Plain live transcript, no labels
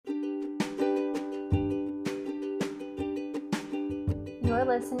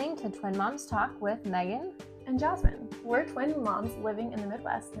You're listening to Twin Moms Talk with Megan and Jasmine. We're twin moms living in the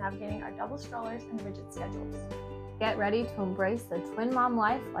Midwest, navigating our double strollers and rigid schedules. Get ready to embrace the twin mom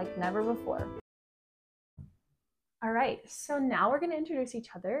life like never before. All right, so now we're going to introduce each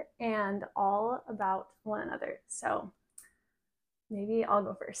other and all about one another. So maybe I'll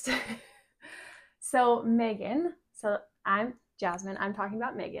go first. So Megan, I'm Jasmine. I'm talking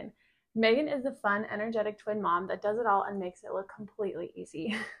about Megan. Megan is the fun, energetic twin mom that does it all and makes it look completely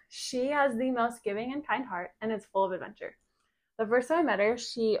easy. She has the most giving and kind heart and is full of adventure. The first time I met her,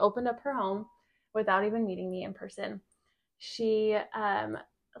 she opened up her home without even meeting me in person. She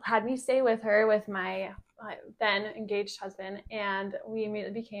had me stay with her with my then engaged husband, and we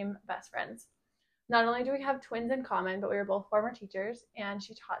immediately became best friends. Not only do we have twins in common, but we were both former teachers, and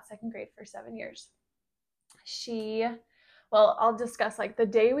she taught second grade for 7 years. I'll discuss the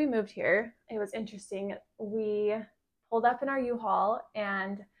day we moved here. It was interesting. We pulled up in our U-Haul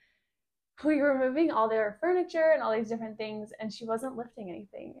and we were moving all their furniture and all these different things, and she wasn't lifting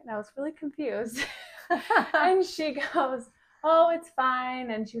anything. And I was really confused. And she goes, "Oh, it's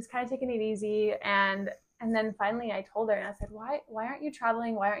fine." And she was kind of taking it easy. And then finally I told her, and I said, why aren't you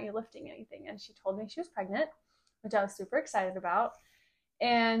traveling? Why aren't you lifting anything? And she told me she was pregnant, which I was super excited about.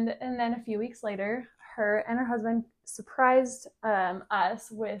 And then a few weeks later, her and her husband surprised us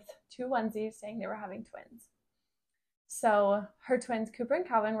with 2 onesies saying they were having twins. So her twins, Cooper and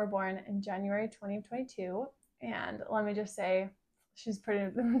Calvin, were born in January 2022. And let me just say, she's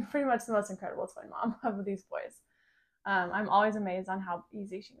pretty much the most incredible twin mom of these boys. I'm always amazed on how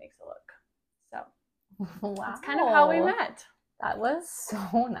easy she makes it look. So wow. That's kind of how we met. That was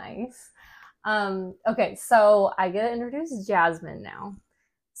so nice. Okay, so I get to introduce Jasmine now.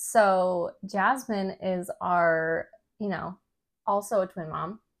 So Jasmine is our, also a twin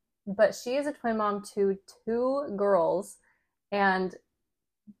mom, but she is a twin mom to 2 girls, and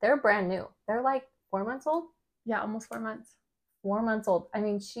they're brand new. They're 4 months old. Yeah, almost 4 months. 4 months old. I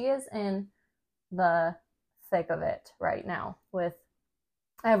mean, she is in the thick of it right now with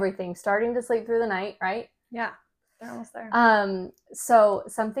everything, starting to sleep through the night, right? Yeah, they're almost there. So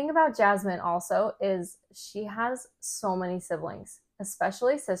something about Jasmine also is she has so many siblings,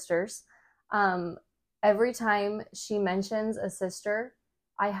 especially sisters. Every time she mentions a sister,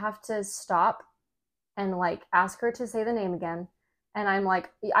 I have to stop and ask her to say the name again. And I'm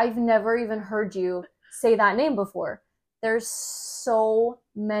like, I've never even heard you say that name before. There's so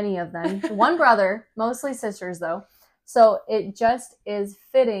many of them. 1 brother, mostly sisters though. So it just is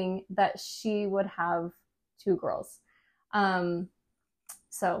fitting that she would have 2 girls.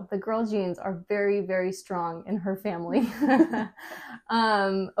 So the girl genes are very, very strong in her family.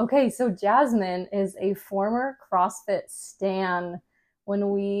 Okay, so Jasmine is a former CrossFit stan.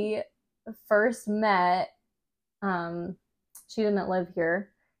 When we first met, she didn't live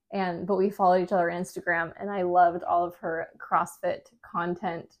here, but we followed each other on Instagram, and I loved all of her CrossFit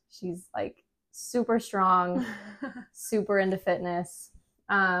content. She's super strong, super into fitness.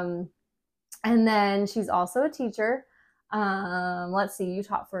 And then she's also a teacher. Let's see, you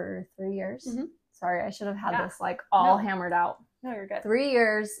taught for 3 years. Mm-hmm. Sorry, I should have had this all hammered out. No, you're good. 3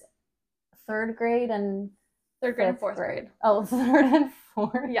 years, 3rd grade and 3rd grade and 4th grade. Oh, 3rd and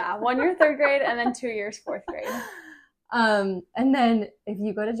 4th. Yeah, 1 year 3rd grade and then 2 years 4th grade. And then if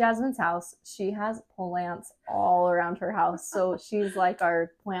you go to Jasmine's house, she has plants all around her house. So she's like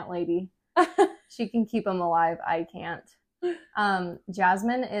our plant lady. She can keep them alive. I can't.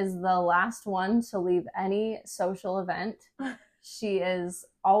 Jasmine is the last one to leave any social event. She is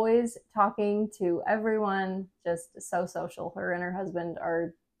always talking to everyone, just so social. Her and her husband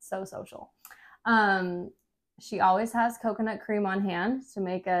are so social. She always has coconut cream on hand to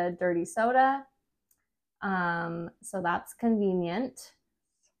make a dirty soda. So that's convenient.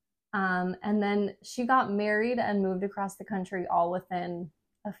 And then she got married and moved across the country all within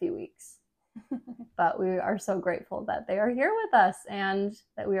a few weeks. But we are so grateful that they are here with us and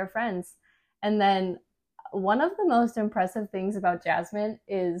that we are friends. And then one of the most impressive things about Jasmine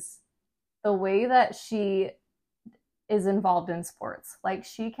is the way that she is involved in sports.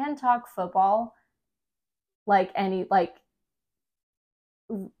 She can talk football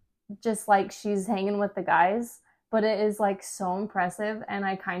just she's hanging with the guys, but it is so impressive, and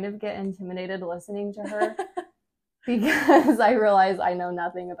I kind of get intimidated listening to her because I realize I know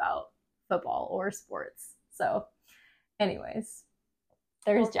nothing about football or sports. So anyways,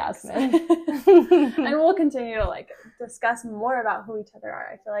 there's Jasmine. And we'll continue to discuss more about who each other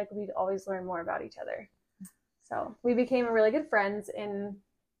are. I feel we'd always learn more about each other. So we became really good friends we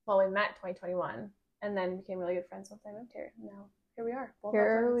met 2021 and then became really good friends once I moved here. Now here we are.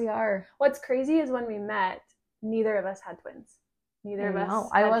 Here we are. What's crazy is when we met, neither of us had twins. Neither of us. No,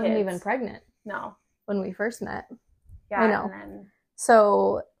 I wasn't even pregnant. No. When we first met. Yeah. I know. And then...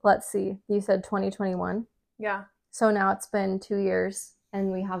 So let's see. You said 2021. Yeah. So now it's been 2 years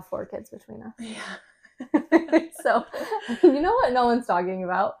and we have 4 kids between us. Yeah. So you know what no one's talking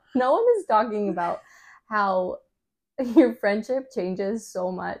about? No one is talking about how your friendship changes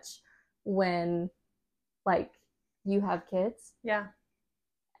so much when like you have kids. Yeah.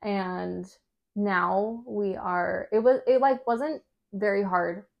 And now it wasn't very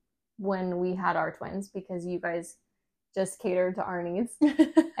hard when we had our twins because you guys just catered to our needs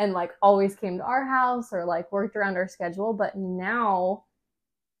and like always came to our house or like worked around our schedule. But now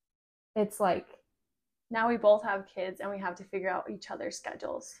it's like, now we both have kids and we have to figure out each other's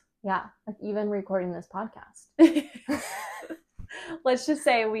schedules. Yeah, like even recording this podcast. Let's just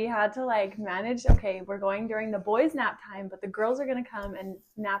say we had to like manage, okay, we're going during the boys' nap time, but the girls are going to come and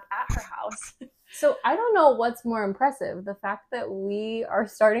nap at her house. So I don't know what's more impressive, the fact that we are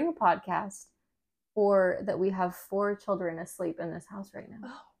starting a podcast or that we have 4 children asleep in this house right now.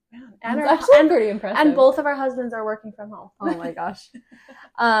 Oh, man. And it's actually pretty impressive. And both of our husbands are working from home. Oh my gosh.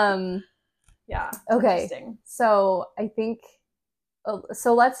 Yeah. Okay. So I think,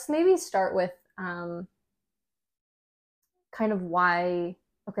 so let's maybe start with kind of why.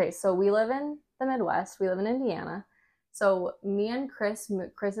 Okay, so we live in the Midwest. We live in Indiana. So me and Chris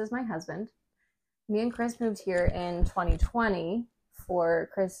is my husband. Me and Chris moved here in 2020 for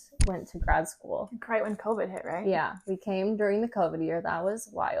Chris went to grad school. Right when COVID hit, right? Yeah, we came during the COVID year. That was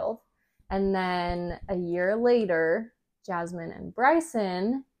wild. And then a year later, Jazmin and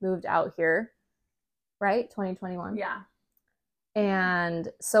Bryson moved out here, right? 2021. Yeah. And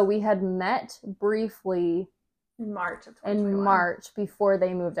so we had met briefly in March of 2021. In March before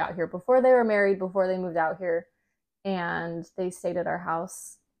they moved out here, before they were married, before they moved out here. And they stayed at our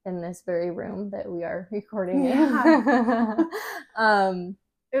house in this very room that we are recording in.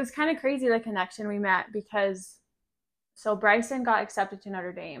 It was kind of crazy, the connection we met, because so Bryson got accepted to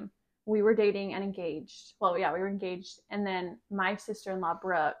Notre Dame. We were dating and engaged. Well, yeah, we were engaged. And then my sister-in-law,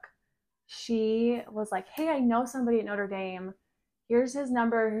 Brooke, she was like, hey, I know somebody at Notre Dame. Here's his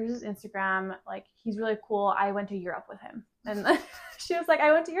number. Here's his Instagram. Like, he's really cool. I went to Europe with him. And she was like,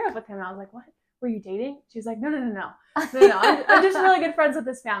 I went to Europe with him. And I was like, what? Were you dating? She was like, no. I'm just really good friends with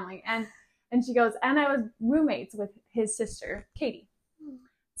this family. And she goes, and I was roommates with his sister, Katie.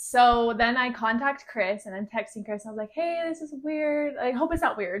 So then I contact Chris, and I'm texting Chris. I was like, hey, this is weird. I hope it's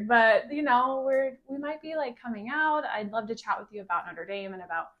not weird, but we might be like coming out. I'd love to chat with you about Notre Dame and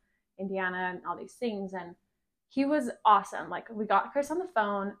about Indiana and all these things. And he was awesome. Like, we got Chris on the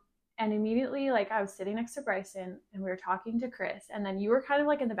phone, and immediately, like, I was sitting next to Bryson and we were talking to Chris, and then you were kind of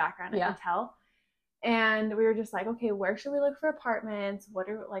like in the background, I could tell. And we were just like, okay, where should we look for apartments? What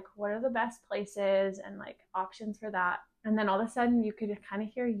are the best places and like options for that? And then all of a sudden you could kind of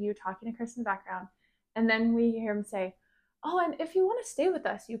hear you talking to Chris in the background. And then we hear him say, oh, and if you want to stay with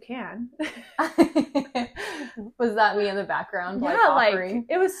us, you can. Was that me in the background? Yeah, like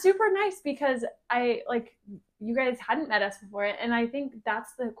it was super nice because you guys hadn't met us before. And I think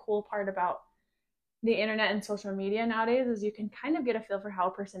that's the cool part about the internet and social media nowadays is you can kind of get a feel for how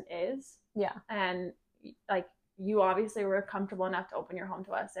a person is. Yeah. And like, you obviously were comfortable enough to open your home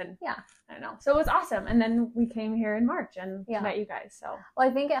to us. And I don't know. So it was awesome. And then we came here in March and met you guys. So, well,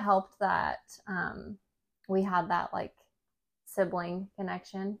 I think it helped that we had that like sibling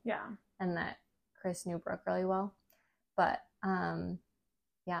connection. Yeah. And that Chris knew Brooke really well. But so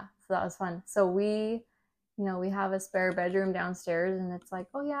that was fun. So we have a spare bedroom downstairs, and it's like,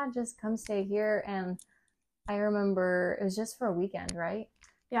 oh yeah, just come stay here. And I remember it was just for a weekend, right?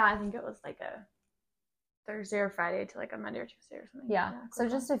 Yeah, I think it was like a Thursday or Friday to like a Monday or Tuesday or something. Yeah, so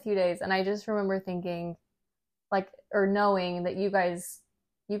just a few days. And I just remember thinking, knowing that you guys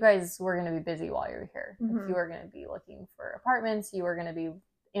were going to be busy while you were here. Mm-hmm. Like, you were going to be looking for apartments. You were going to be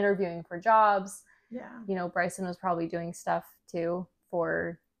interviewing for jobs. Yeah. Bryson was probably doing stuff too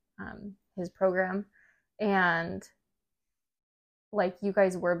for his program. And like, you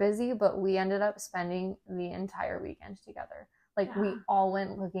guys were busy, but we ended up spending the entire weekend together. Like, we all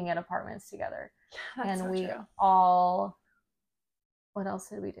went looking at apartments together. That's and so true. What else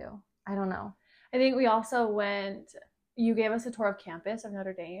did we do? I don't know. I think we also you gave us a tour of campus of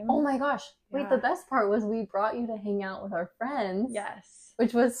Notre Dame. Oh my gosh. Wait, the best part was we brought you to hang out with our friends. Yes.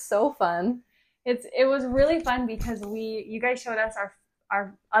 Which was so fun. It was really fun because you guys showed us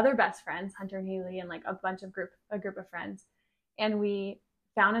our other best friends, Hunter and Haley, and like a group of friends. And we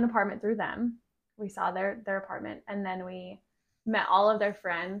found an apartment through them. We saw their apartment, and then we met all of their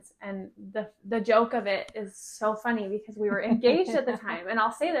friends. And the joke of it is so funny because we were engaged at the time. And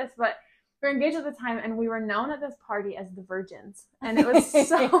I'll say this, but we were engaged at the time, and we were known at this party as the virgins. And it was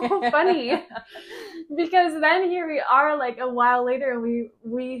so funny because then here we are, like a while later,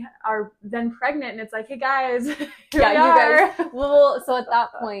 we are then pregnant, and it's like, hey guys, here we are. You guys. Well, so at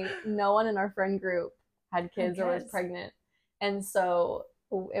that point, no one in our friend group had kids or was pregnant, and so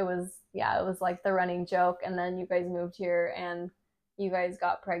it was like the running joke. And then you guys moved here, and you guys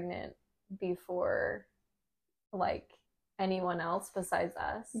got pregnant before like anyone else besides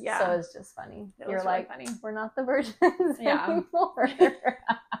us. Yeah. So it's just funny. You're really like, funny. We're not the virgins anymore.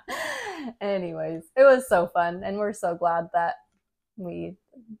 Anyways, it was so fun, and we're so glad that we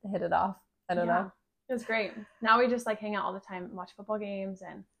hit it off. I don't know. It was great. Now we just like hang out all the time and watch football games,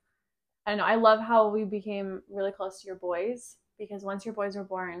 and I don't know. I love how we became really close to your boys, because once your boys were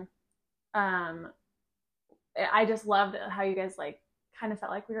born, I just loved how you guys like kind of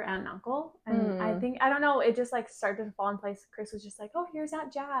felt like we were aunt and uncle. And I don't know, it just like started to fall in place. Chris was just like, oh, here's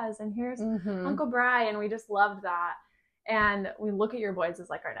Aunt Jazz and here's Uncle Bri, and we just loved that. And we look at your boys as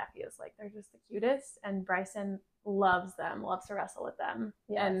like our nephews. Like, they're just the cutest, and Bryson loves them, loves to wrestle with them.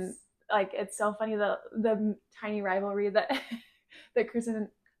 Yes. And like, it's so funny, the tiny rivalry that Chris, and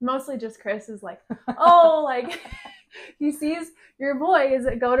mostly just Chris, is like, oh, like he sees your boys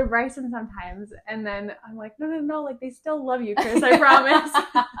go to Bryson sometimes, and then I'm like, no, like they still love you, Chris, I promise.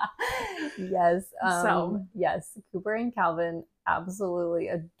 Yes. Yes, Cooper and Calvin absolutely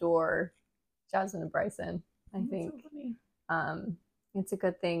adore Jazmin and Bryson. I think so it's a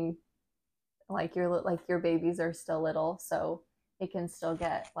good thing. Like your babies are still little, so it can still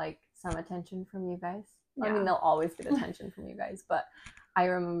get like some attention from you guys. Yeah. I mean, they'll always get attention from you guys, but I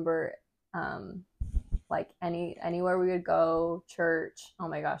remember like anywhere we would go, church, oh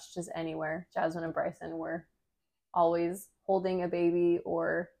my gosh, just anywhere, Jazmin and Bryson were always holding a baby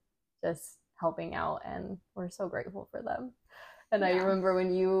or just helping out, and we're so grateful for them. And I remember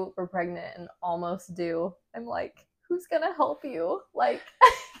when you were pregnant and almost due, I'm like, who's gonna help you? Like,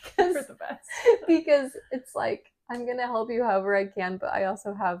 for the best. Because it's like, I'm gonna help you however I can, but I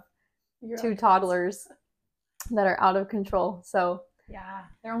also have two toddlers that are out of control. So yeah,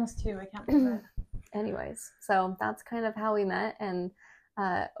 they're almost 2. I can't believe it. Anyways, so that's kind of how we met. And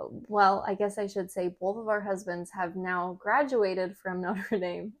well, I guess I should say both of our husbands have now graduated from Notre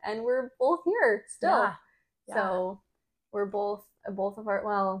Dame, and we're both here still. Yeah. So we're both of our,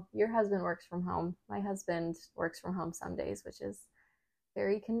 well, your husband works from home. My husband works from home some days, which is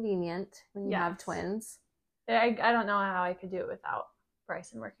very convenient when you have twins. I don't know how I could do it without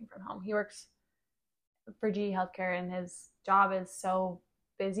Bryson working from home. He works for GE Healthcare, and his job is so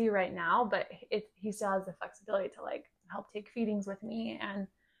busy right now, but he still has the flexibility to like help take feedings with me and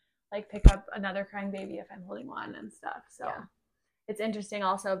like pick up another crying baby if I'm holding one and stuff. So it's interesting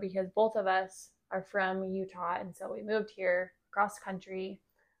also because both of us are from Utah, and so we moved here cross country,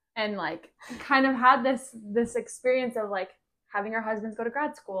 and like kind of had this experience of like having our husbands go to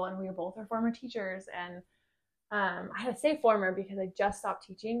grad school, and we both are former teachers. And I had to say former because I just stopped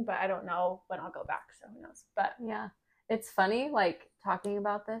teaching, but I don't know when I'll go back, so who knows. But yeah, it's funny like talking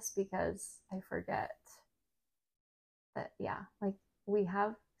about this because I forget that like we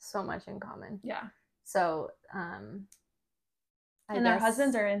have so much in common. Yeah. So and their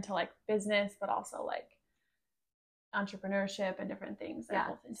husbands are into like business, but also like entrepreneurship and different things.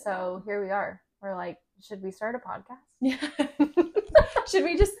 So here we are. We're like, should we start a podcast? Yeah. Should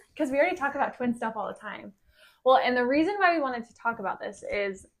we just, because we already talk about twin stuff all the time. Well, and the reason why we wanted to talk about this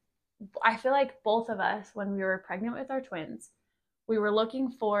is I feel like both of us, when we were pregnant with our twins, we were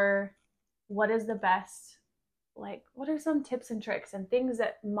looking for what is the best, like what are some tips and tricks and things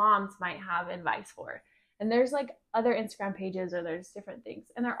that moms might have advice for. And there's like other Instagram pages, or there's different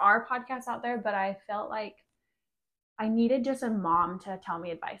things. And there are podcasts out there, but I felt like I needed just a mom to tell me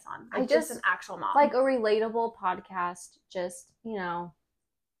advice on. Like just an actual mom. Like a relatable podcast, just,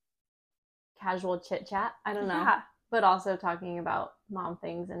 casual chit chat. I don't know. Yeah. But also talking about mom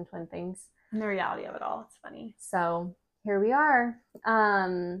things and twin things. And the reality of it all. It's funny. So here we are.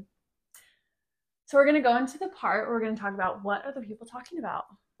 So we're going to go into the part where we're going to talk about what are the people talking about.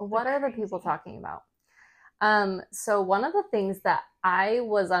 What are the people talking about? So one of the things that I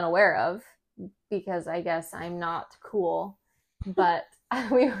was unaware of, because I guess I'm not cool, but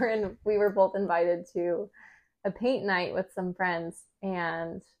we were both invited to a paint night with some friends,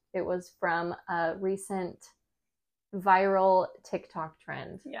 and it was from a recent viral TikTok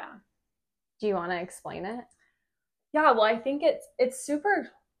trend. Yeah. Do you want to explain it? Yeah, well, I think it's super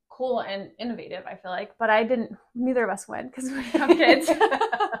cool and innovative, I feel like, but neither of us went because we have kids.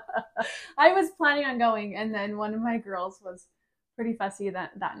 I was planning on going, and then one of my girls was pretty fussy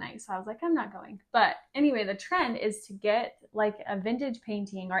that night. So I was like, I'm not going. But anyway, the trend is to get like a vintage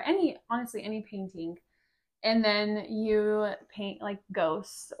painting or honestly, any painting. And then you paint like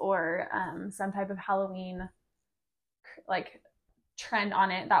ghosts or some type of Halloween like trend on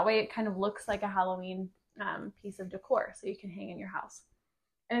it. That way it kind of looks like a Halloween piece of decor so you can hang in your house.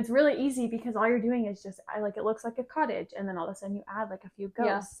 And it's really easy because all you're doing is just it looks like a cottage, and then all of a sudden you add like a few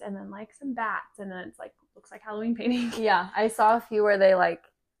ghosts and then like some bats, and then it's like looks like Halloween painting. Yeah, I saw a few where they like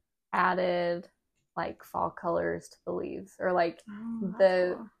added like fall colors to the leaves, or like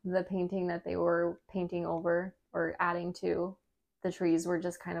the painting that they were painting over or adding to the trees were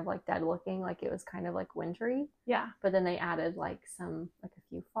just kind of like dead looking, like it was kind of like wintry. Yeah. But then they added like some like a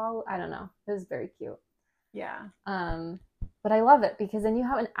few fall, I don't know. It was very cute. Yeah. But I love it because then you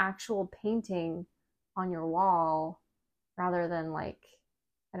have an actual painting on your wall rather than like,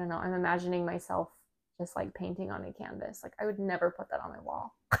 I don't know, I'm imagining myself just like painting on a canvas. Like I would never put that on my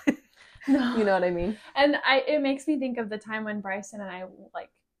wall. No. You know what I mean? And it makes me think of the time when Bryson and I like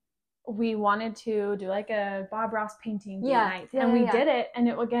we wanted to do like a Bob Ross painting night, and we did it, and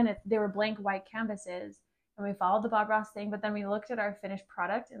they were blank white canvases, and we followed the Bob Ross thing, but then we looked at our finished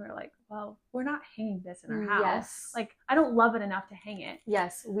product and we're like, well, we're not hanging this in our house. Yes. Like I don't love it enough to hang it.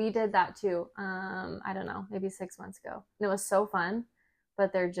 Yes, we did that too. I don't know, maybe 6 months ago. And it was so fun,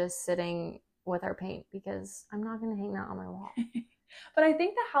 but they're just sitting with our paint because I'm not going to hang that on my wall. But I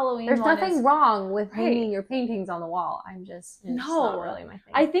think the Halloween There's nothing wrong with hanging your paintings on the wall. I'm just, it's not really my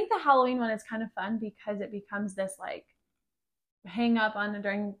thing. I think the Halloween one is kind of fun because it becomes this like hang up on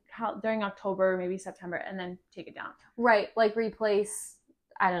during October, maybe September, and then take it down. Right, like replace,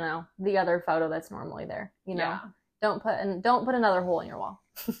 I don't know, the other photo that's normally there. You know, don't put another hole in your wall.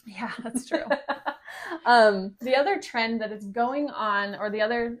 Yeah, that's true. The other trend that is going on,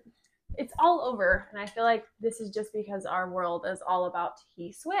 it's all over, and I feel like this is just because our world is all about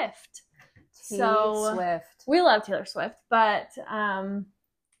T Swift. Swift. We love Taylor Swift, but I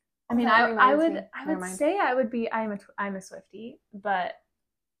mean, I would say I'm a Swiftie, but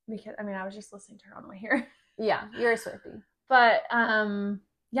because I was just listening to her on the way here. Yeah, you're a Swiftie. But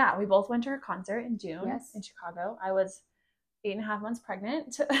yeah, we both went to her concert in June in Chicago. I was 8.5 months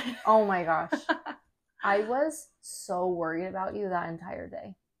pregnant. Oh my gosh. I was so worried about you that entire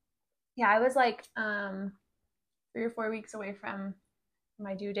day. Yeah, I was like 3 or 4 weeks away from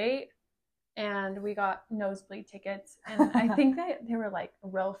my due date, and we got nosebleed tickets, and I think that they were like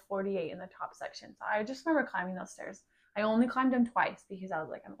row 48 in the top section. So I just remember climbing those stairs. I only climbed them twice because I was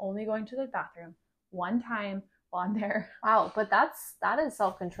like, I'm only going to the bathroom one time while I'm there. Wow, but that is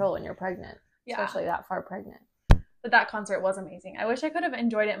self-control when you're pregnant, especially that far pregnant. But that concert was amazing. I wish I could have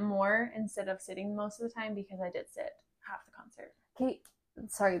enjoyed it more instead of sitting most of the time because I did sit half the concert. Okay.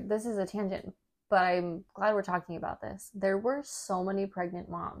 Sorry, this is a tangent, but I'm glad we're talking about this. There were so many pregnant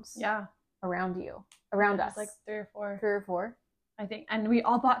moms. Yeah. Around us. Like 3 or 4. 3 or 4. I think. And we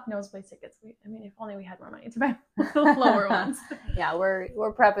all bought nosebleed tickets. If only we had more money to buy lower ones. Yeah,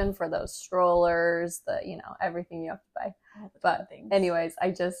 we're prepping for those strollers, everything you have to buy. But anyways,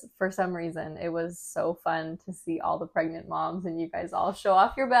 for some reason, it was so fun to see all the pregnant moms and you guys all show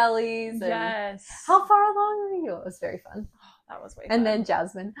off your bellies. Yes. How far along were you? It was very fun. That was way fun. And then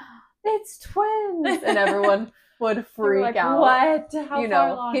Jazmin, it's twins, and everyone would freak out. What? How far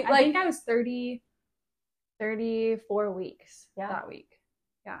along? I think I was 34 weeks that week.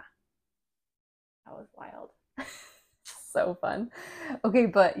 Yeah. That was wild. So fun. Okay,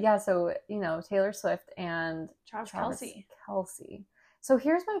 but yeah, so Taylor Swift and Travis Kelce. So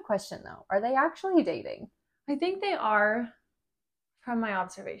here's my question though. Are they actually dating? I think they are, from my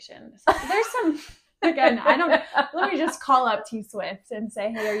observation. So there's some again, let me just call up T Swift and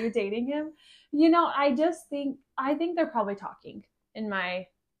say, hey, are you dating him? I think they're probably talking in my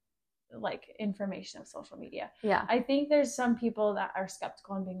information of social media. Yeah. I think there's some people that are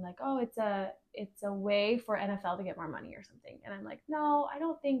skeptical and being like, oh, it's a way for NFL to get more money or something. And I'm like, no, I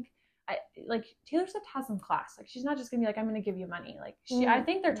don't think Taylor Swift has some class. Like she's not just gonna be like, I'm gonna give you money. I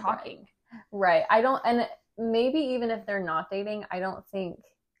think they're talking. Right. And maybe even if they're not dating, I don't think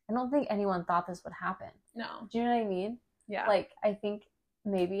anyone thought this would happen. No. Do you know what I mean? Yeah. I think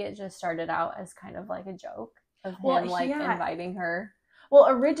maybe it just started out as kind of like a joke of him inviting her. Well,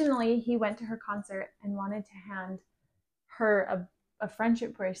 originally he went to her concert and wanted to hand her a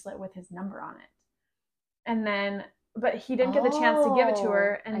friendship bracelet with his number on it. And then, but he didn't get the chance to give it to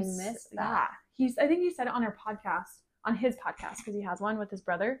her. And I missed that. Yeah. I think he said it on his podcast, because he has one with his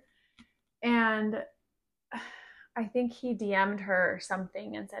brother. And I think he DM'd her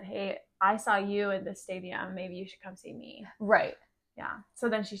something and said, hey, I saw you in this stadium. Maybe you should come see me. Right. Yeah. So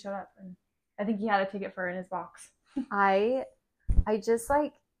then she showed up, and I think he had a ticket for her in his box. I I just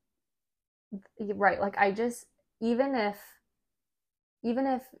like, right, like I just, even if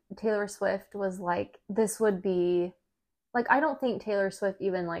Taylor Swift was like, this would be like, I don't think Taylor Swift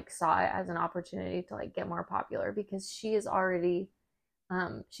even like saw it as an opportunity to like get more popular, because she is already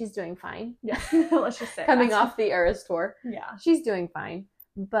she's doing fine. Yeah. Let's just say coming off the Eras tour. Yeah. She's doing fine.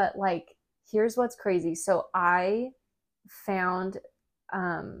 But like, here's what's crazy. So I found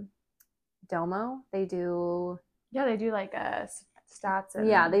Domo. They do like stats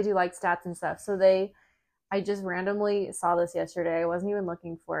and they do like stats and stuff. So I just randomly saw this yesterday. I wasn't even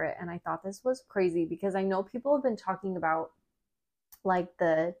looking for it, and I thought this was crazy because I know people have been talking about like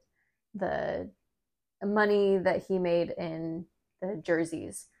the money that he made in the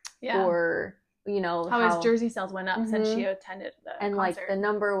jerseys, or how his jersey sales went up since she attended the and concert. Like the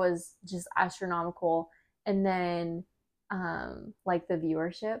number was just astronomical, and then like the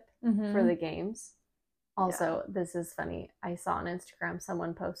viewership for the games. Also, this is funny. I saw on Instagram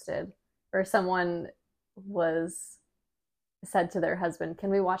someone said to their husband, "Can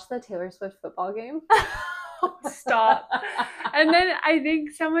we watch the Taylor Swift football game?" Stop. And then I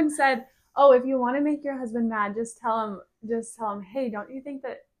think someone said, "Oh, if you want to make your husband mad, just tell him, hey, don't you think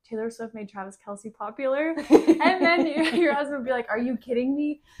that Taylor Swift made Travis Kelce popular?" And then your husband would be like, "Are you kidding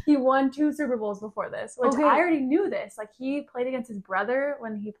me? He won 2 Super Bowls before this," which I already knew this. Like, he played against his brother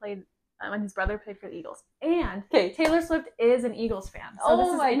when his brother played for the Eagles. And Taylor Swift is an Eagles fan. So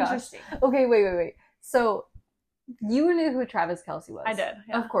this is interesting. Gosh. Okay, wait. So you knew who Travis Kelce was. I did.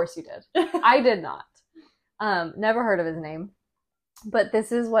 Yeah. Of course you did. I did not. Never heard of his name. But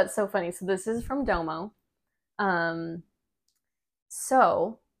this is what's so funny. So this is from Domo.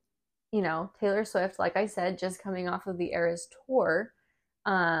 So, Taylor Swift, like I said, just coming off of the Eras tour.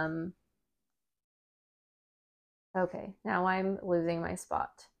 Okay, now I'm losing my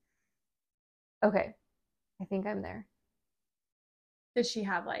spot. Okay, I think I'm there. Did she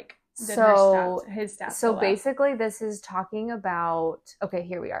have like his stats? So basically, this is talking about. Okay,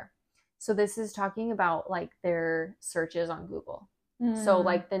 here we are. So this is talking about like their searches on Google. So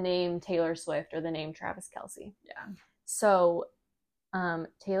like the name Taylor Swift or the name Travis Kelce. Yeah. So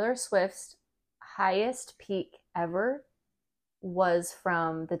Taylor Swift's highest peak ever was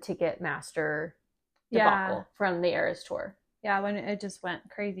from the Ticketmaster debacle from the Eras tour. Yeah, when it just went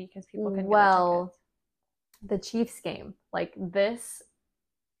crazy because people couldn't get tickets. The Chiefs game, like this,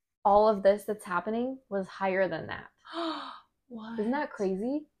 all of this that's happening was higher than that. What? Isn't that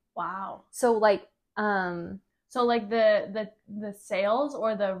crazy? Wow. So like so like the sales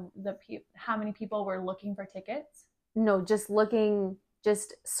or the how many people were looking for tickets? No, just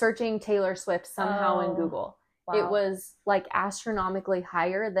searching Taylor Swift somehow in Google. Wow. It was like astronomically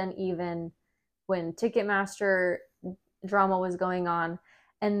higher than even when Ticketmaster drama was going on.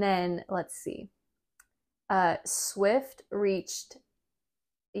 And then let's see. Swift reached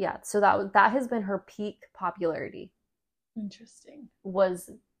so that has been her peak popularity. Interesting.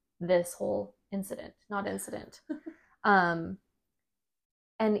 Was this whole incident. And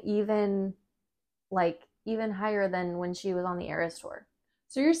even higher than when she was on the Eras tour.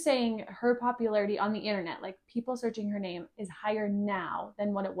 So you're saying her popularity on the internet, like people searching her name, is higher now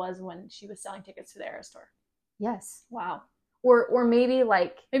than what it was when she was selling tickets to the Eras tour? Yes. Wow. Or maybe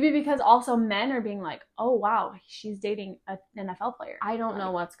because also men are being like, oh wow, she's dating an NFL player. I don't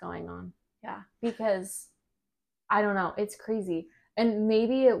know what's going on. Yeah. Because I don't know. It's crazy. And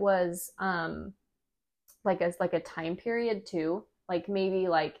maybe it was like a time period too. Like maybe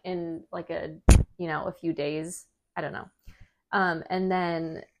like in like a few days. I don't know. And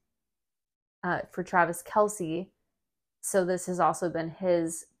then for Travis Kelce, so this has also been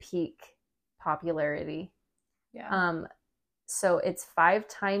his peak popularity. Yeah. So it's 5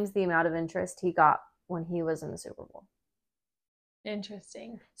 times the amount of interest he got when he was in the Super Bowl.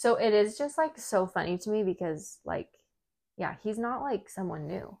 Interesting. So it is just like so funny to me because like, yeah, he's not like someone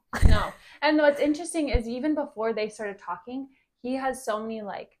new. No. And what's interesting is even before they started talking, he has so many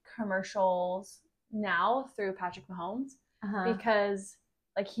like commercials now through Patrick Mahomes because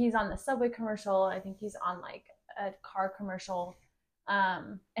like he's on the Subway commercial. I think he's on like a car commercial.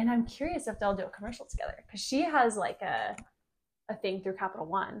 And I'm curious if they'll do a commercial together because she has like a thing through Capital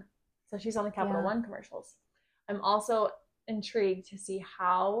One. So she's on the Capital One commercials. I'm also intrigued to see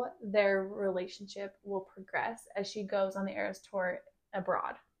how their relationship will progress as she goes on the Eras tour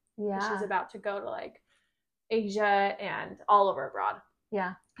abroad. Yeah. She's about to go to like Asia and all over abroad.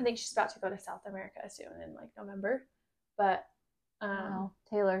 Yeah. I think she's about to go to South America soon in like November. But wow.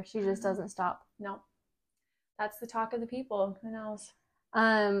 Taylor, she just doesn't stop. No. That's the talk of the people. Who knows?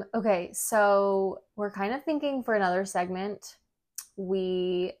 Okay, so we're kind of thinking for another segment,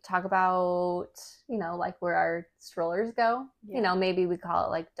 we talk about, you know, like where our strollers go. Yeah. You know, maybe we call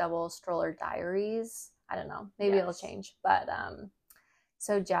it like double stroller diaries. I don't know. Maybe it'll change. But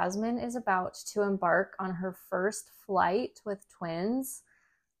so Jasmine is about to embark on her first flight with twins.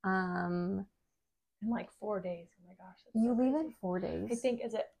 In like 4 days. Oh my gosh. You leave in 4 days? I think,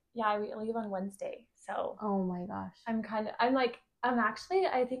 I leave on Wednesday. So. Oh my gosh. I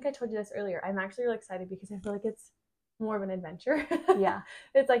think I told you this earlier. I'm actually really excited because I feel like it's more of an adventure. Yeah.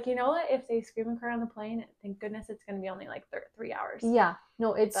 It's like, you know what? If they scream and cry on the plane, thank goodness it's going to be only like 3 hours. Yeah.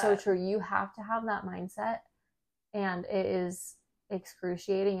 No, it's so true. You have to have that mindset. And it is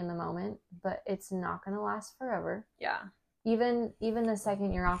excruciating in the moment, but it's not going to last forever. Yeah. Even the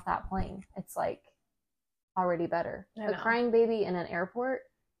second you're off that plane, it's like already better. A crying baby in an airport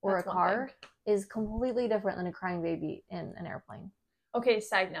or a car is completely different than a crying baby in an airplane. Okay,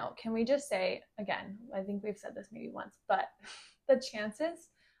 side note, can we just say, again, I think we've said this maybe once, but the chances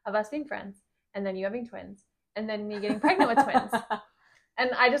of us being friends and then you having twins and then me getting pregnant with twins.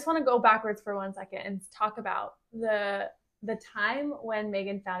 And I just want to go backwards for 1 second and talk about the time when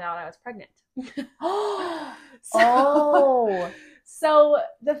Megan found out I was pregnant. So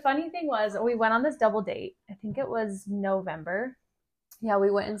the funny thing was, we went on this double date. I think it was November. Yeah,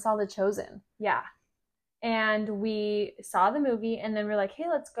 we went and saw The Chosen. Yeah. And we saw the movie, and then we're like, hey,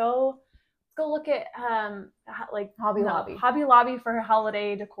 let's go look at like Hobby Lobby for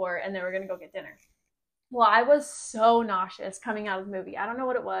holiday decor, and then we're gonna go get dinner. Well, I was so nauseous coming out of the movie. I don't know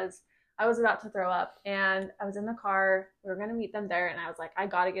what it was. I was about to throw up, and I was in the car. We were gonna meet them there, and I was like, I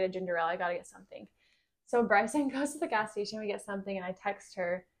gotta get a ginger ale. I gotta get something. So Bryson goes to the gas station. We get something, and I text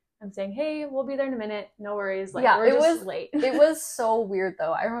her. I'm saying, hey, we'll be there in a minute. No worries. Like, we're just late. It was so weird,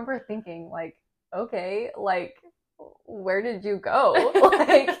 though. I remember thinking, like, okay, like, where did you go?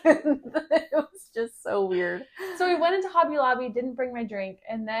 Like, it was just so weird. So we went into Hobby Lobby, didn't bring my drink,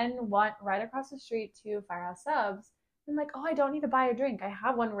 and then went right across the street to Firehouse Subs. I'm like, oh, I don't need to buy a drink. I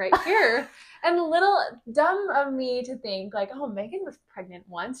have one right here. And little dumb of me to think, like, oh, Megan was pregnant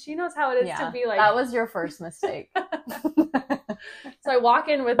once. She knows how it is to be like. That was your first mistake. So I walk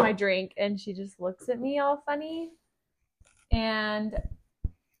in with my drink, and she just looks at me all funny. And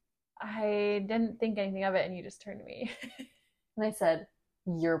I didn't think anything of it, and you just turned to me. And I said,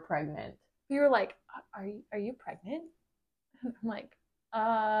 you're pregnant. You were like, are you pregnant? I'm like,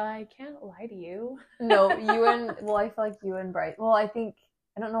 I can't lie to you. No, I feel like you and Bryce,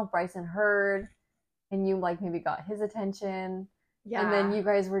 I don't know if Bryson heard, and you like maybe got his attention. Yeah. And then you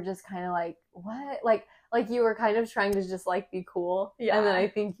guys were just kind of like, what? Like you were kind of trying to just like be cool. Yeah. And then I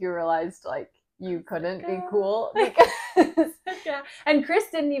think you realized like you couldn't be cool because yeah. And Chris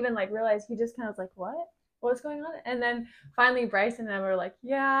didn't even like realize. He just kind of was like, what's going on? And then finally Bryson and I were like,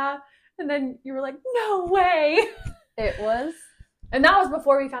 yeah. And then you were like, no way. It was. And that was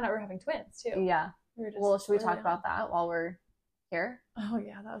before we found out we were having twins too. Yeah. Should we talk about that while we're here? Oh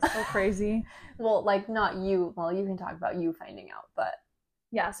yeah, that was so crazy. Well, like not you. Well, you can talk about you finding out, but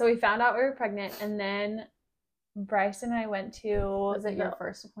yeah. So we found out we were pregnant, and then Bryce and I went to. Was it your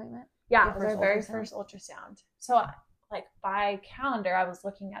first appointment? Yeah, it was our very first ultrasound. So like by calendar, I was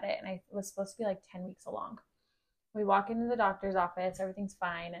looking at it, and I was supposed to be like 10 weeks along. We walk into the doctor's office, everything's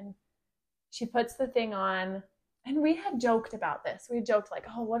fine, and she puts the thing on. And we had joked about this. We joked like,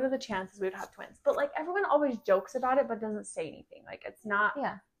 oh, what are the chances we would have twins? But like everyone always jokes about it, but doesn't say anything. Like it's not,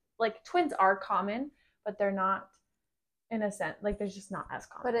 like twins are common, but they're not in a sense, like they're just not as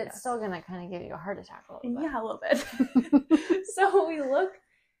common. But it's still going to kind of give you a heart attack a little bit. Yeah, a little bit. So we look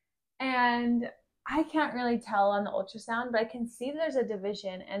and I can't really tell on the ultrasound, but I can see there's a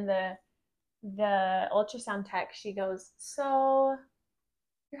division, and the ultrasound tech, she goes, so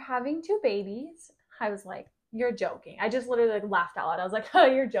you're having 2 babies. I was like, you're joking. I just literally like laughed out loud. I was like, oh,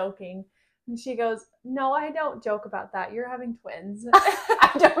 you're joking. And she goes, no, I don't joke about that. You're having twins.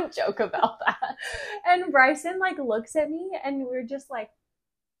 I don't joke about that. And Bryson like looks at me, and we're just like,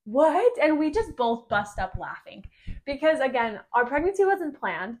 what? And we just both bust up laughing because again, our pregnancy wasn't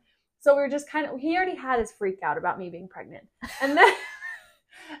planned. So we were just he already had his freak out about me being pregnant. And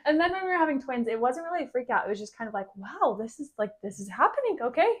then when we were having twins, it wasn't really a freak out. It was just kind of like, wow, this is happening.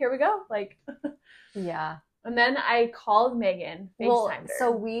 Okay, here we go. Like, yeah. And then I called Megan, FaceTimed her.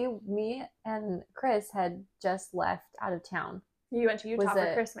 So me and Chris had just left out of town. You went to Utah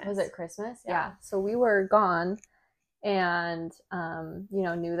for Christmas. Was it Christmas? Yeah. So we were gone, and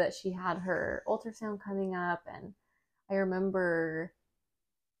knew that she had her ultrasound coming up, and I remember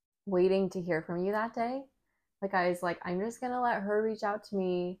waiting to hear from you that day. Like I was like, I'm just gonna let her reach out to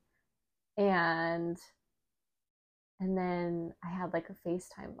me, and then I had like a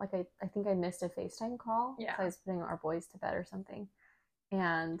FaceTime. Like I think I missed a FaceTime call. Yeah. I was putting our boys to bed or something.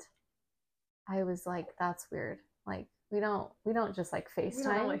 And I was like, that's weird. Like, we don't just like FaceTime. We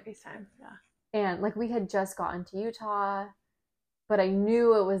don't only FaceTime, yeah. And like, we had just gotten to Utah, but I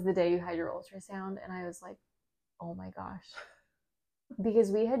knew it was the day you had your ultrasound, and I was like, oh my gosh.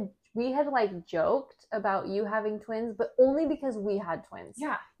 Because we had like joked about you having twins, but only because we had twins.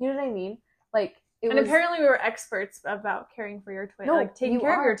 Yeah. You know what I mean? Like, apparently we were experts about caring for your twins, like taking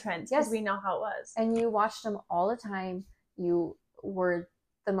care of your twins, because we know how it was. And you watched them all the time. You were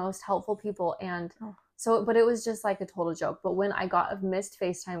the most helpful people, and so, but it was just like a total joke. But when I got a missed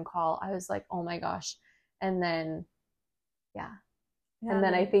FaceTime call, I was like, oh my gosh. And then, and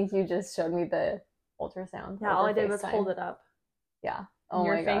then I think you just showed me the ultrasound. Yeah, all I did was hold it up. Yeah. Oh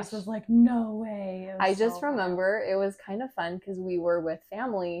my gosh. Your face was like, no way. I just remember it was kind of fun because we were with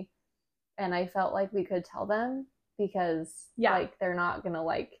family, and I felt like we could tell them because like they're not gonna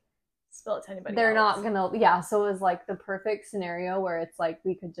like spill it to anybody they're else. Not gonna so it was like the perfect scenario where it's like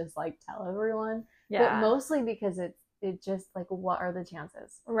we could just like tell everyone, but mostly because it just like, what are the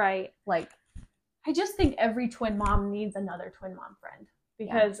chances, right? Like, I just think every twin mom needs another twin mom friend,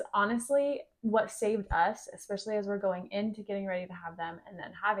 because honestly, what saved us, especially as we're going into getting ready to have them and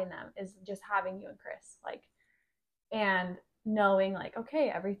then having them, is just having you and Chris, like, and knowing like, okay,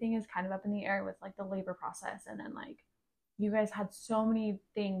 everything is kind of up in the air with like the labor process, and then like you guys had so many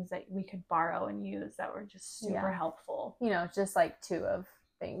things that we could borrow and use that were just super helpful. You know, just like two of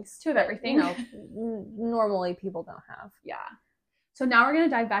things. Two of everything. You know, normally people don't have. Yeah. So now we're going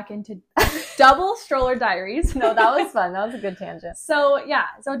to dive back into double stroller diaries. No, that was fun. That was a good tangent. So yeah,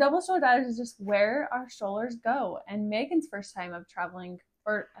 so double stroller diaries is just where our strollers go. And Megan's first time of traveling,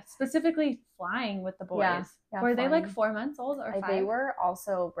 or specifically flying with the boys. Yeah, were they like 4 months old or 5? They were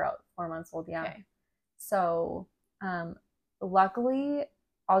also about 4 months old, yeah. Okay. So luckily,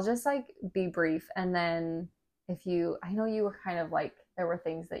 I'll just like be brief, and then I know you were kind of like, there were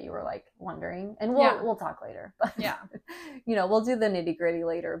things that you were like wondering, and we'll talk later, but you know, we'll do the nitty gritty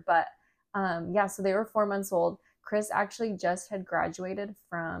later. But so they were 4 months old. Chris actually just had graduated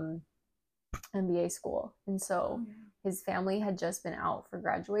from MBA school, and so his family had just been out for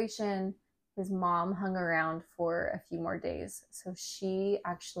graduation. His mom hung around for a few more days, so she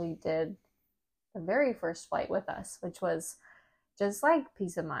actually did the very first flight with us, which was just like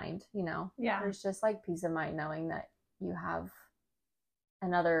peace of mind, you know. There's just like peace of mind knowing that you have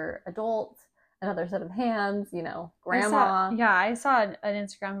another adult, another set of hands, you know, grandma. I saw an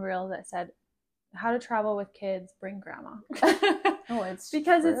Instagram reel that said how to travel with kids, bring grandma. Oh, it's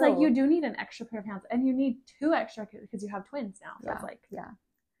because true. It's like you do need an extra pair of hands, and you need 2 extra because you have twins now. So it's like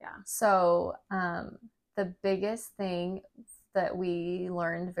So the biggest thing that we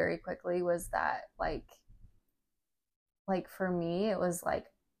learned very quickly was that like for me, it was like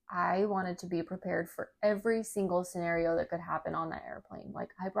I wanted to be prepared for every single scenario that could happen on that airplane. Like,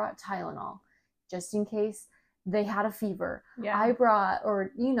 I brought Tylenol just in case they had a fever. I brought,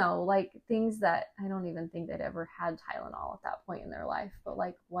 or, you know, like things that I don't even think they'd ever had Tylenol at that point in their life. But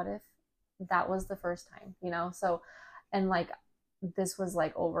like, what if that was the first time, you know? So, and like, this was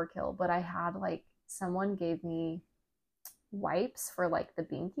like overkill, but I had like, someone gave me wipes for like the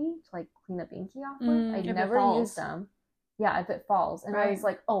binky to like clean a binky off with. I'd never used them. Yeah, if it falls. And I was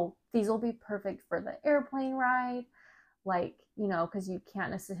like, oh, these will be perfect for the airplane ride. Like, you know, because you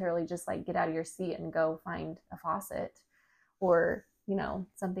can't necessarily just like get out of your seat and go find a faucet or, you know,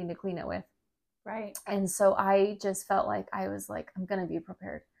 something to clean it with. Right. And so I just felt like I was like, I'm going to be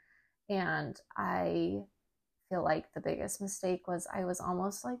prepared. And I feel like the biggest mistake was I was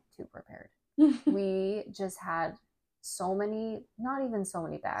almost like too prepared. We just had so many, not even so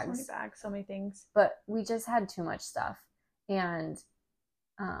many bags. So many things. But we just had too much stuff. And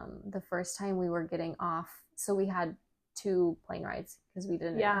the first time we were getting off, so we had 2 plane rides because we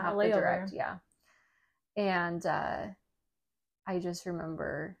didn't have the direct. Yeah. And I just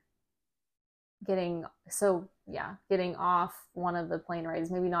remember getting off one of the plane rides,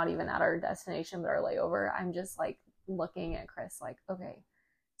 maybe not even at our destination, but our layover. I'm just like looking at Chris like, okay,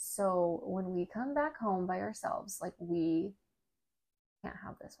 so when we come back home by ourselves, like we can't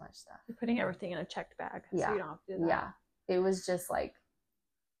have this much stuff. You're putting everything in a checked bag, so you don't have to do that. Yeah. It was just like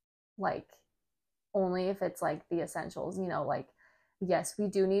only if it's like the essentials, you know, like, yes, we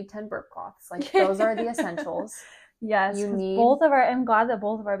do need 10 burp cloths. Like, those are the essentials. Yes. I'm glad that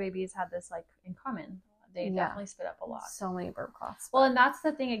both of our babies had this like in common. They definitely spit up a lot. So many burp cloths. Well, and that's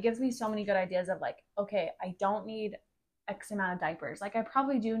the thing. It gives me so many good ideas of like, okay, I don't need X amount of diapers. Like, I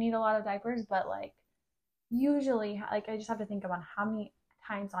probably do need a lot of diapers, but like usually, like, I just have to think about how many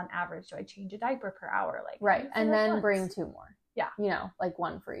times on average do I change a diaper per hour? Like, right. And then bring 2 more. Yeah. You know, like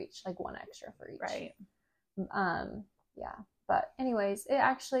 1 for each, like 1 extra for each. Right. Yeah. But anyways, it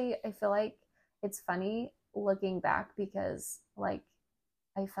actually, I feel like it's funny looking back because like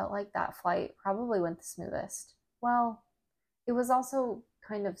I felt like that flight probably went the smoothest. Well, it was also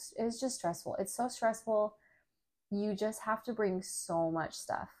kind of, it was just stressful. It's so stressful. You just have to bring so much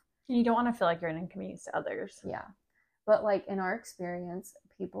stuff. And you don't want to feel like you're an inconvenience to others. Yeah. But like in our experience,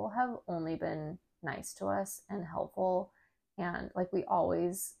 people have only been nice to us and helpful. And like we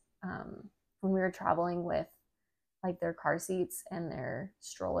always, when we were traveling with like their car seats and their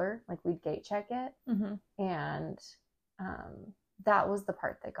stroller, like we'd gate check it. And that was the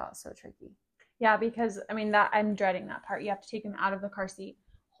part that got so tricky. Yeah, because I mean that I'm dreading that part. You have to take them out of the car seat,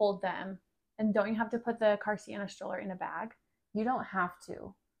 hold them, and don't you have to put the car seat and a stroller in a bag? You don't have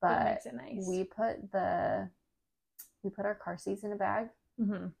to, but it makes it nice. we put our car seats in a bag,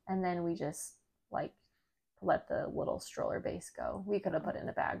 and then we just like let the little stroller base go. We could have put it in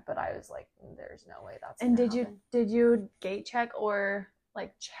a bag, but I was like, there's no way that's and gonna happen. Did you gate check or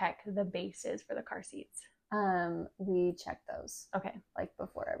like check the bases for the car seats? We checked those. Okay. Like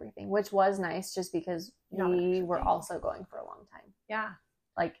before everything, which was nice just because we were also going for a long time. Yeah.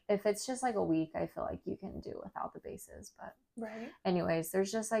 Like if it's just like a week, I feel like you can do without the bases. But right. Anyways,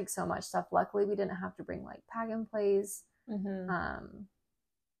 there's just like so much stuff. Luckily, we didn't have to bring like pack and plays. I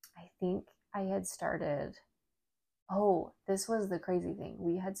think I had started. Oh, this was the crazy thing.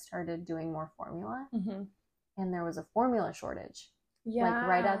 We had started doing more formula, and there was a formula shortage. Yeah. Like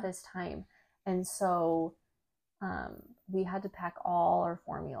right at this time, and so we had to pack all our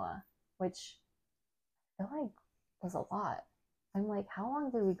formula, which I feel like was a lot. I'm like, how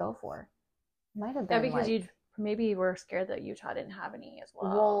long did we go for? Might have been because you maybe were scared that Utah didn't have any as well.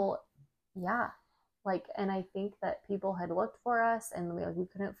 Well, yeah, like, and I think that people had looked for us, and we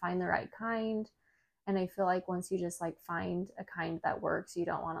couldn't find the right kind. And I feel like once you just like find a kind that works, you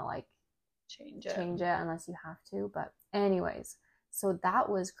don't want to like change it unless you have to. But anyways, so that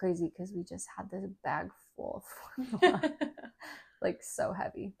was crazy because we just had this bag full of formula, like so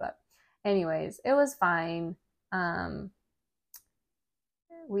heavy. But anyways, it was fine.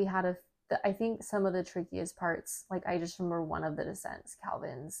 We had I think some of the trickiest parts, like I just remember one of the descents,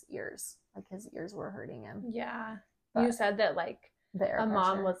 Calvin's ears, like his ears were hurting him. Yeah. But you said that like a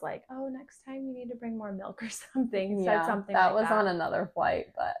mom was like, oh, next time you need to bring more milk or something. Yeah, said something that like was on another flight,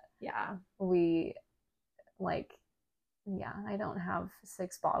 but yeah, we like, yeah, I don't have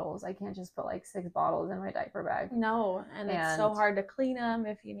 6 bottles. I can't just put like 6 bottles in my diaper bag. No, and it's so hard to clean them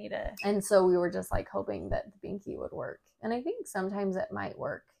if you need it. And so we were just like hoping that the binky would work. And I think sometimes it might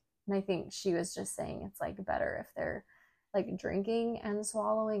work. And I think she was just saying it's like better if they're like drinking and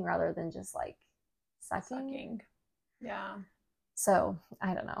swallowing rather than just like sucking. Yeah. So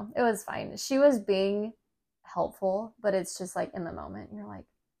I don't know. It was fine. She was being helpful, but it's just like in the moment you're like,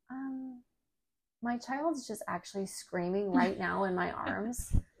 my child's just actually screaming right now in my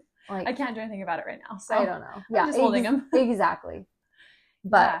arms. Like I can't do anything about it right now. So I don't know. Yeah, I'm just holding him. Exactly.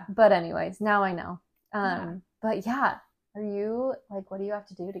 But anyways, now I know. But yeah, are you like, what do you have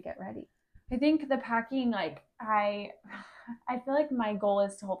to do to get ready? I think the packing, like I feel like my goal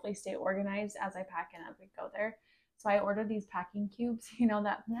is to hopefully stay organized as I pack and as we go there. So I ordered these packing cubes,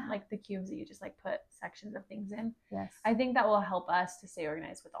 like the cubes that you just like put sections of things in. Yes. I think that will help us to stay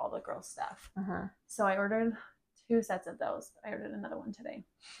organized with all the girls' stuff. So I ordered 2 sets of those. I ordered another one today.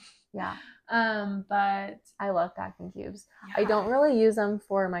 Yeah. But I love packing cubes. Yeah. I don't really use them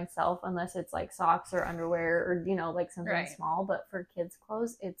for myself unless it's like socks or underwear or, like something small. But for kids'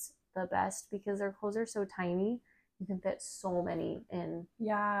 clothes, it's the best because their clothes are so tiny. You can fit so many in.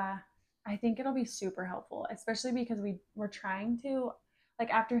 Yeah. I think it'll be super helpful, especially because we're trying to, like,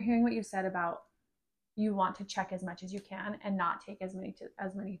 after hearing what you said about you want to check as much as you can and not take as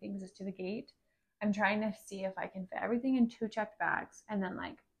many things as to the gate. I'm trying to see if I can fit everything in 2 checked bags and then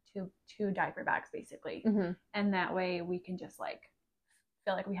like two diaper bags basically. And that way we can just like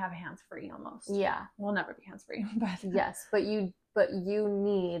feel like we have hands free almost. Yeah. We'll never be hands free, but yes, but you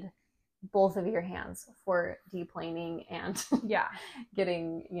need both of your hands for deplaning and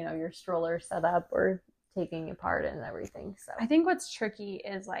getting, your stroller set up or taking apart and everything. So I think what's tricky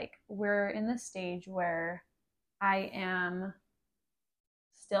is like we're in the stage where I am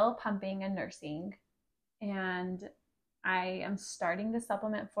still pumping and nursing, and I am starting to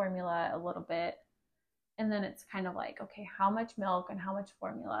supplement formula a little bit. And then it's kind of like, okay, how much milk and how much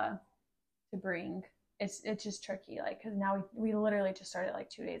formula to bring? It's just tricky, like, because now we literally just started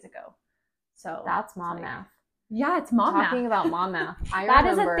like 2 days ago. So that's mom math. Yeah, it's mom math. Talking about mom math. That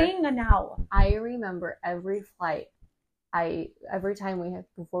is a thing now. I remember every flight, every time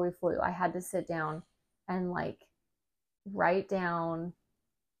before we flew, I had to sit down and like write down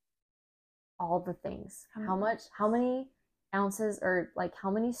all the things. How many ounces or like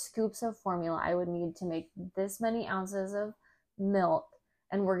how many scoops of formula I would need to make this many ounces of milk,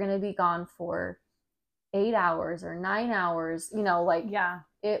 and we're going to be gone for 8 hours or 9 hours, you know, like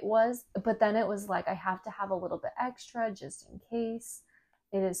it was, but then it was like I have to have a little bit extra just in case.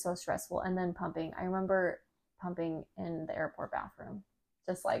 It is so stressful. And then pumping. I remember pumping in the airport bathroom,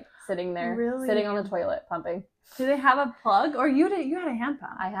 just like sitting there, sitting on the toilet pumping. Do they have a plug, or you had a hand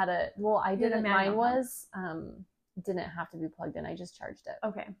pump? I had I didn't. Mine was didn't have to be plugged in. I just charged it.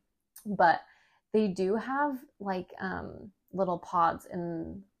 Okay. But they do have like little pods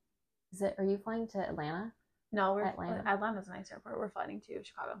in. Are you flying to Atlanta? No, Atlanta's a nice airport. We're flying to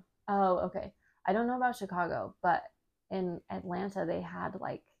Chicago. Oh, okay. I don't know about Chicago, but in Atlanta they had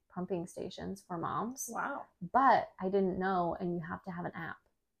like pumping stations for moms. Wow. But I didn't know, and you have to have an app.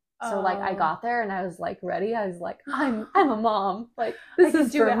 So like I got there and I was like ready. I was like, I'm a mom. Like this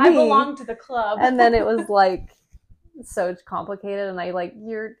is for me. I belong to the club. And then it was like so complicated, and I like,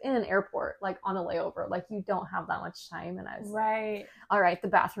 you're in an airport like on a layover, like you don't have that much time, and I was right. All right, the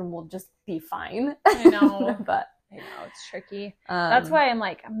bathroom will just be fine. I know. But I know it's tricky. That's why I'm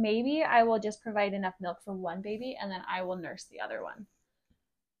like, maybe I will just provide enough milk for one baby and then I will nurse the other one,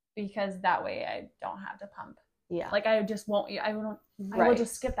 because that way I don't have to pump. Yeah. Like I just won't. I will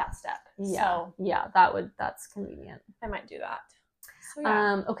just skip that step. Yeah. So, yeah, that's convenient. I might do that. So,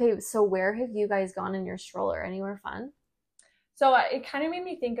 yeah. Okay, so where have you guys gone in your stroller? Anywhere fun? So it kind of made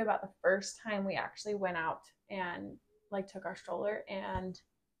me think about the first time we actually went out and like took our stroller. And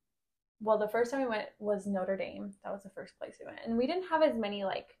well, the first time we went was Notre Dame. That was the first place we went, and we didn't have as many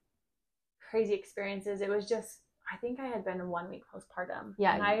like crazy experiences. It was just, I think I had been 1 week postpartum.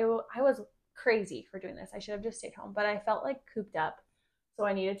 Yeah. And I was crazy for doing this. I should have just stayed home, but I felt like cooped up, so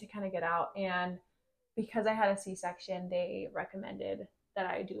I needed to kind of get out. And because I had a C-section, they recommended that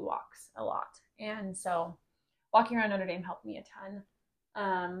I do walks a lot, and so walking around Notre Dame helped me a ton.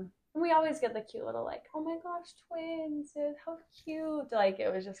 And we always get the cute little like, oh my gosh, twins, how cute, like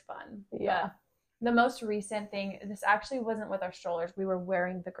it was just fun. Yeah. But the most recent thing, this actually wasn't with our strollers, we were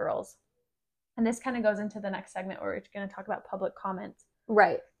wearing the girls, and this kind of goes into the next segment where we're going to talk about public comments.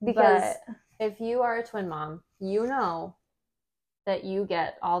 Right. Because if you are a twin mom, you know that you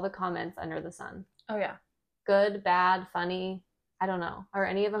get all the comments under the sun. Oh, yeah. Good, bad, funny. I don't know. Are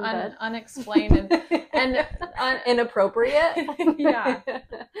any of them good? Unexplained and inappropriate? Yeah.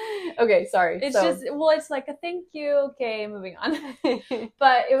 Okay, sorry. It's it's like a thank you. Okay, moving on.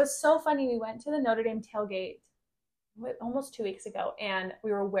 But it was so funny. We went to the Notre Dame tailgate almost 2 weeks ago, and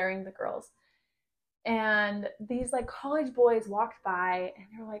we were wearing the girls. And these like college boys walked by, and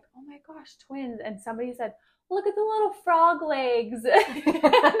they were like, oh my gosh, twins. And somebody said, look at the little frog legs. And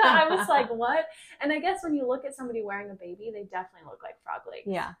I was like, what? And I guess when you look at somebody wearing a baby, they definitely look like frog legs.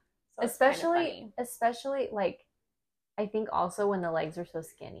 Yeah. So especially like, I think also when the legs are so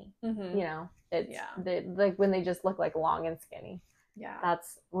skinny, you know, it's like when they just look like long and skinny. Yeah.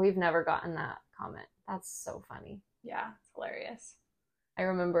 We've never gotten that comment. That's so funny. Yeah. It's hilarious. I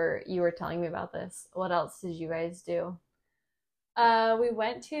remember you were telling me about this. What else did you guys do? We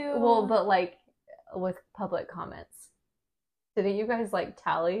went to... Well, but like with public comments. Didn't you guys like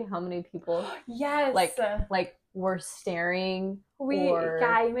tally how many people yes. like were staring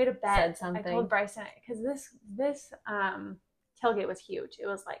I made a bet. Said something. I told Bryson, because this tailgate was huge. It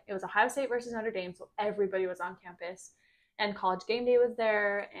was Ohio State versus Notre Dame, so everybody was on campus, and College Game Day was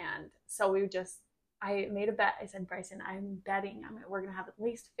there, and so I made a bet. I said, Bryson, I'm betting we're going to have at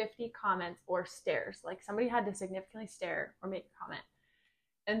least 50 comments or stares. Like somebody had to significantly stare or make a comment.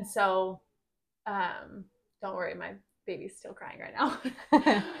 And so, don't worry, my baby's still crying right now,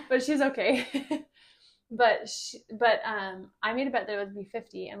 but she's okay. But I made a bet that it would be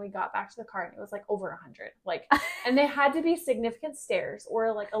 50, and we got back to the car and it was like over 100. Like, and they had to be significant stares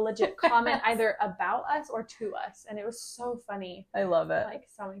or like a legit comment either about us or to us. And it was so funny. I love it. Like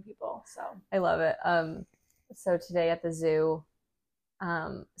so many people. So I love it. So today at the zoo,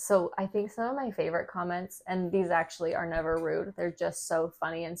 so I think some of my favorite comments, and these actually are never rude, they're just so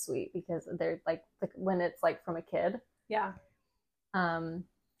funny and sweet because they're like when it's like from a kid. Yeah.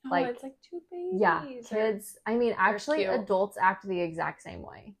 Like it's like two babies. Yeah, kids. I mean, actually, cute. adults act the exact same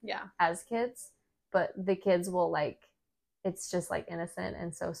way. Yeah. As kids, but the kids will like, it's just like innocent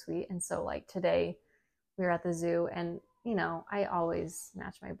and so sweet. And so like today, we were at the zoo, and you know, I always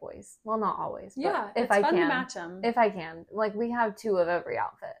match my boys. Well, not always. But yeah. If it's I fun can, to match them. if I can, like we have 2 of every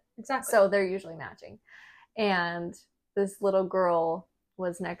outfit. Exactly. So they're usually matching. And this little girl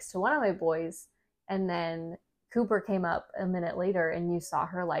was next to one of my boys, and then Cooper came up a minute later, and you saw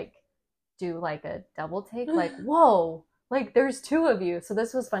her like do like a double take, like, whoa, like, there's 2 of you. So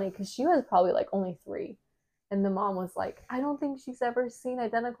this was funny because she was probably like only 3. And the mom was like, I don't think she's ever seen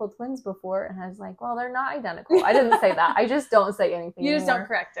identical twins before. And I was like, well, they're not identical. I didn't say that. I just don't say anything You just anymore. don't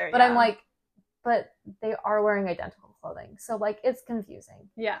correct her. But I'm like, but they are wearing identical clothing. So, like, it's confusing.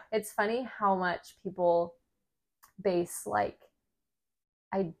 Yeah. It's funny how much people base, like,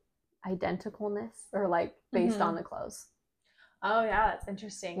 identicalness or, like, based on the clothes. Oh, yeah. That's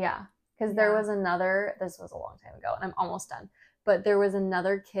interesting. Yeah. Because there was another, this was a long time ago, and I'm almost done. But there was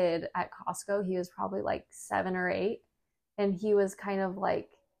another kid at Costco. He was probably like 7 or 8. And he was kind of like,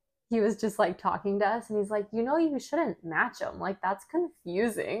 he was just like talking to us. And he's like, you know, you shouldn't match them. Like, that's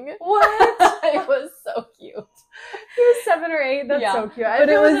confusing. What? It was so cute. He was 7 or 8. That's so cute. But if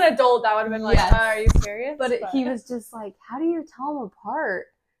it was an adult, that would have been like, are you serious? But he was just like, how do you tell them apart?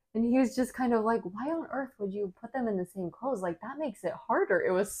 And he was just kind of like, why on earth would you put them in the same clothes? Like, that makes it harder.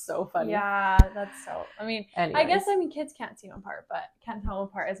 It was so funny. Yeah, that's so, I mean, Anyways. I guess, kids can't see them apart, but can't tell them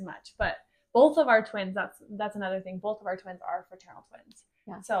apart as much. But both of our twins, that's another thing. Both of our twins are fraternal twins.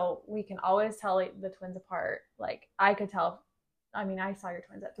 Yeah. So we can always tell the twins apart. Like, I could tell, I saw your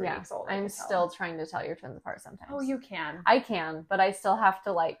twins at 3 weeks old. I'm still trying to tell your twins apart sometimes. Oh, you can. I can, but I still have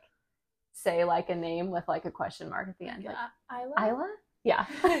to, like, say, like, a name with, like, a question mark at the end. Like, Isla? Yeah. Yeah,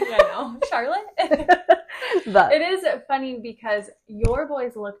 I know. Charlotte? But it is funny because your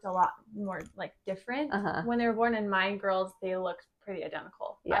boys looked a lot more, like, different. When they were born, and my girls, they looked pretty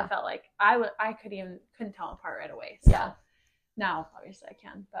identical. Yeah. I felt like I couldn't tell them apart right away. So yeah. Now, obviously, I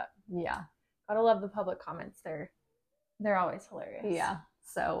can, but yeah. Gotta love the public comments. They're always hilarious. Yeah.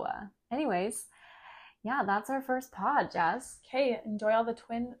 So, anyways, yeah, that's our first pod, Jazz. Okay, enjoy all the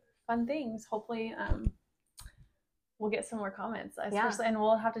twin fun things. Hopefully, we'll get some more comments, especially, and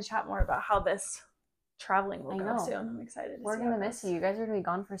we'll have to chat more about how this traveling will go soon. I'm excited. We're gonna miss you. You guys are gonna be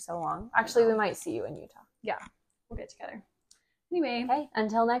gone for so long. Actually, we might see you in Utah. Yeah, we'll get together. Anyway, okay.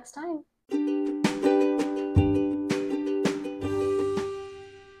 Until next time.